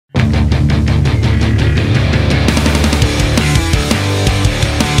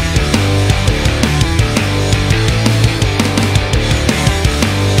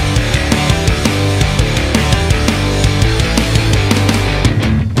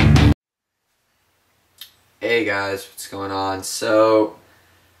Hey guys, what's going on? So,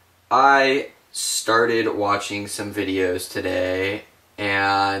 I started watching some videos today,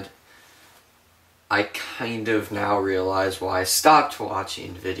 and I kind of now realize why I stopped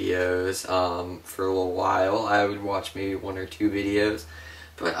watching videos for a little while. I would watch maybe one or two videos,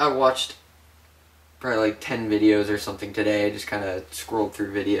 but I watched probably like 10 videos or something today. I just kind of scrolled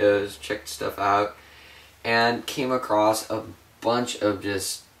through videos, checked stuff out, and came across a bunch of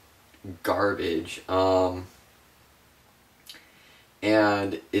just garbage.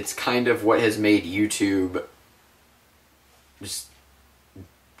 And it's kind of what has made YouTube just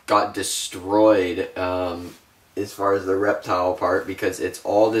got destroyed as far as the reptile part, because it's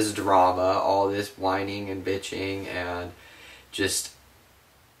all this drama, all this whining and bitching and just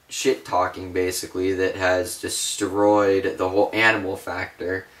shit talking basically that has destroyed the whole animal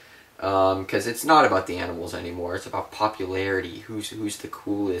factor. Because it's not about the animals anymore. It's about popularity. Who's the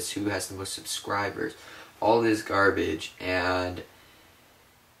coolest? Who has the most subscribers? All this garbage, and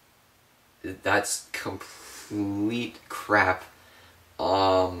that's complete crap.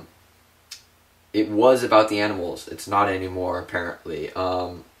 It was about the animals. It's not anymore, apparently.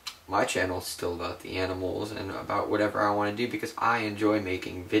 My channel's still about the animals and about whatever I want to do because I enjoy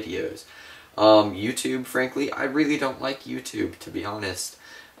making videos. YouTube, frankly, I really don't like YouTube, to be honest.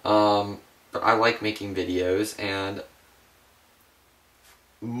 But I like making videos, and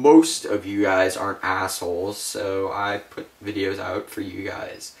most of you guys aren't assholes, so I put videos out for you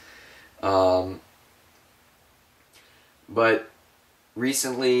guys. But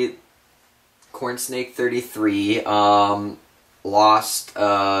recently, CornSnake33 lost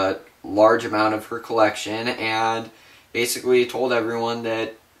a large amount of her collection, and basically told everyone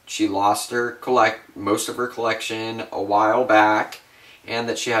that she lost most of her collection a while back, and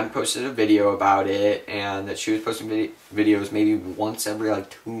that she hadn't posted a video about it, and that she was posting videos maybe once every like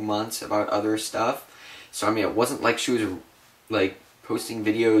 2 months about other stuff. So I mean, it wasn't like she was like posting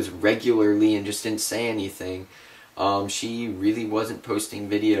videos regularly and just didn't say anything. She really wasn't posting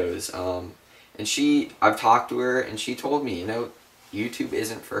videos. And I've talked to her, and she told me, you know, YouTube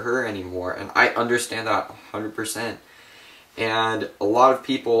isn't for her anymore, and I understand that 100%. And a lot of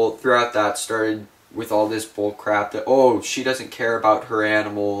people throughout that started with all this bull crap that, oh, she doesn't care about her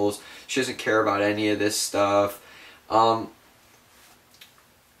animals, she doesn't care about any of this stuff. You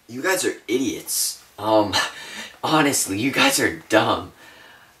guys are idiots. Honestly, you guys are dumb.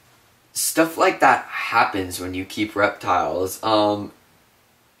 Stuff like that happens when you keep reptiles.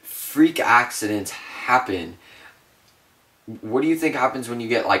 Freak accidents happen. What do you think happens when you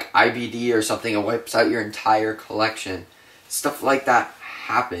get like IBD or something and wipes out your entire collection? Stuff like that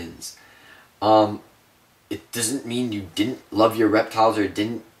happens. It doesn't mean you didn't love your reptiles or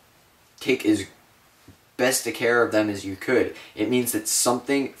didn't take as best a care of them as you could. It means that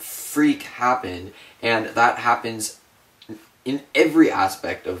something freak happened, and that happens in every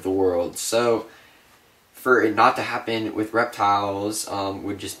aspect of the world. So for it not to happen with reptiles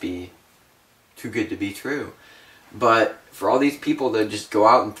would just be too good to be true. But for all these people that just go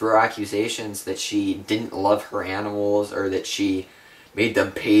out and throw accusations that she didn't love her animals, or that she made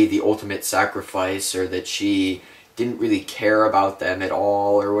them pay the ultimate sacrifice, or that she didn't really care about them at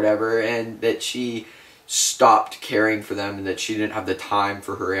all, or whatever, and that she stopped caring for them, and that she didn't have the time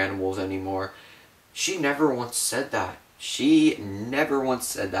for her animals anymore. She never once said that. She never once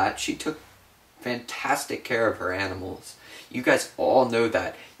said that. She took fantastic care of her animals. You guys all know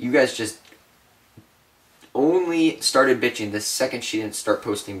that. You guys just only started bitching the second she didn't start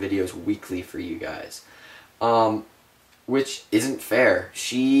posting videos weekly for you guys. Which isn't fair.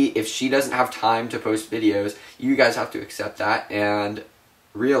 If she doesn't have time to post videos, you guys have to accept that and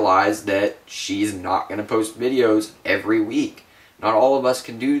realize that she's not going to post videos every week. Not all of us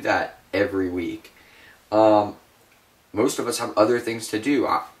can do that every week. Most of us have other things to do.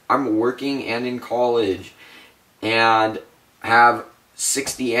 I'm working and in college and have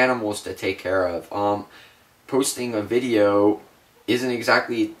 60 animals to take care of. Posting a video isn't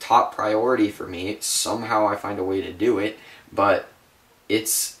exactly top priority for me. Somehow I find a way to do it, but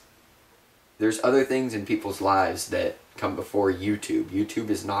there's other things in people's lives that come before YouTube. YouTube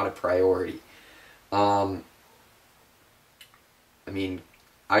is not a priority. I mean,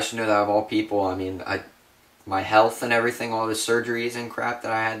 I should know that of all people. I mean, my health and everything, all the surgeries and crap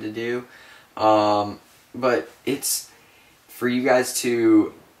that I had to do. But it's for you guys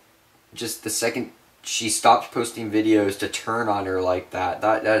to just the second she stopped posting videos to turn on her like that.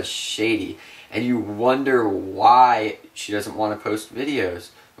 That is shady. And you wonder why she doesn't want to post videos.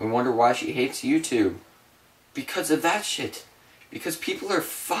 And wonder why she hates YouTube. Because of that shit. Because people are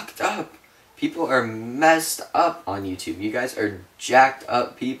fucked up. People are messed up on YouTube. You guys are jacked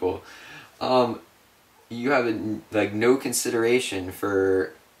up people. you have like no consideration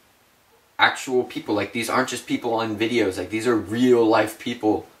for actual people. Like, these aren't just people on videos. Like, these are real life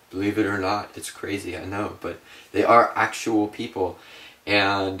people. Believe it or not, it's crazy, I know, but they are actual people,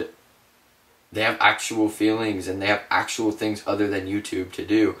 and they have actual feelings, and they have actual things other than YouTube to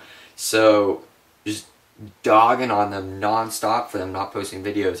do. So just dogging on them nonstop for them not posting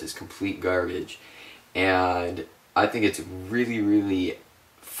videos is complete garbage. And I think it's really, really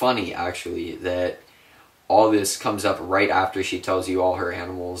funny, actually, that all this comes up right after she tells you all her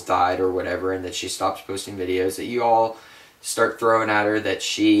animals died or whatever, and that she stops posting videos, that you all start throwing at her that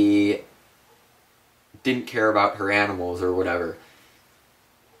she didn't care about her animals or whatever.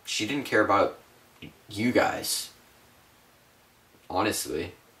 She didn't care about you guys.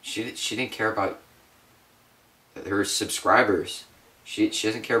 Honestly. She didn't care about her subscribers. She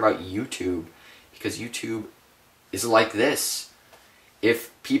doesn't care about YouTube, because YouTube is like this. If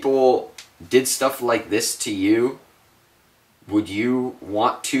people did stuff like this to you, would you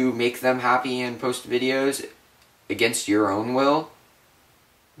want to make them happy and post videos against your own will?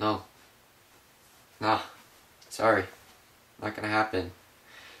 No. Nah. Sorry. Not gonna happen.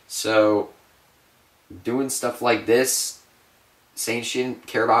 So, doing stuff like this, saying she didn't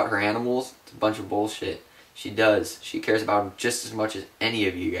care about her animals, it's a bunch of bullshit. She does. She cares about them just as much as any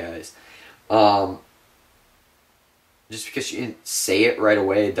of you guys. Just because she didn't say it right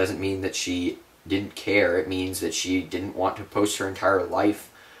away, it doesn't mean that she didn't care. It means that she didn't want to post her entire life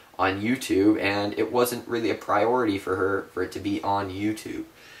on YouTube, and it wasn't really a priority for her for it to be on YouTube.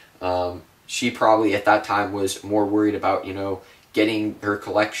 She probably at that time was more worried about, you know, getting her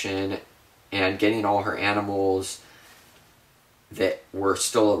collection and getting all her animals that were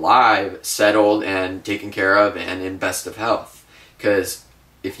still alive settled and taken care of and in best of health. Because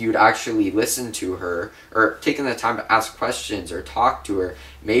if you'd actually listened to her, or taken the time to ask questions or talk to her,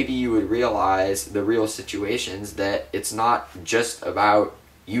 maybe you would realize the real situations, that it's not just about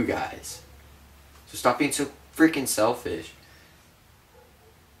you guys. So stop being so freaking selfish.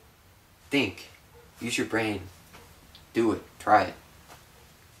 Think. Use your brain. Do it. Try it.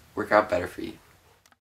 Work out better for you.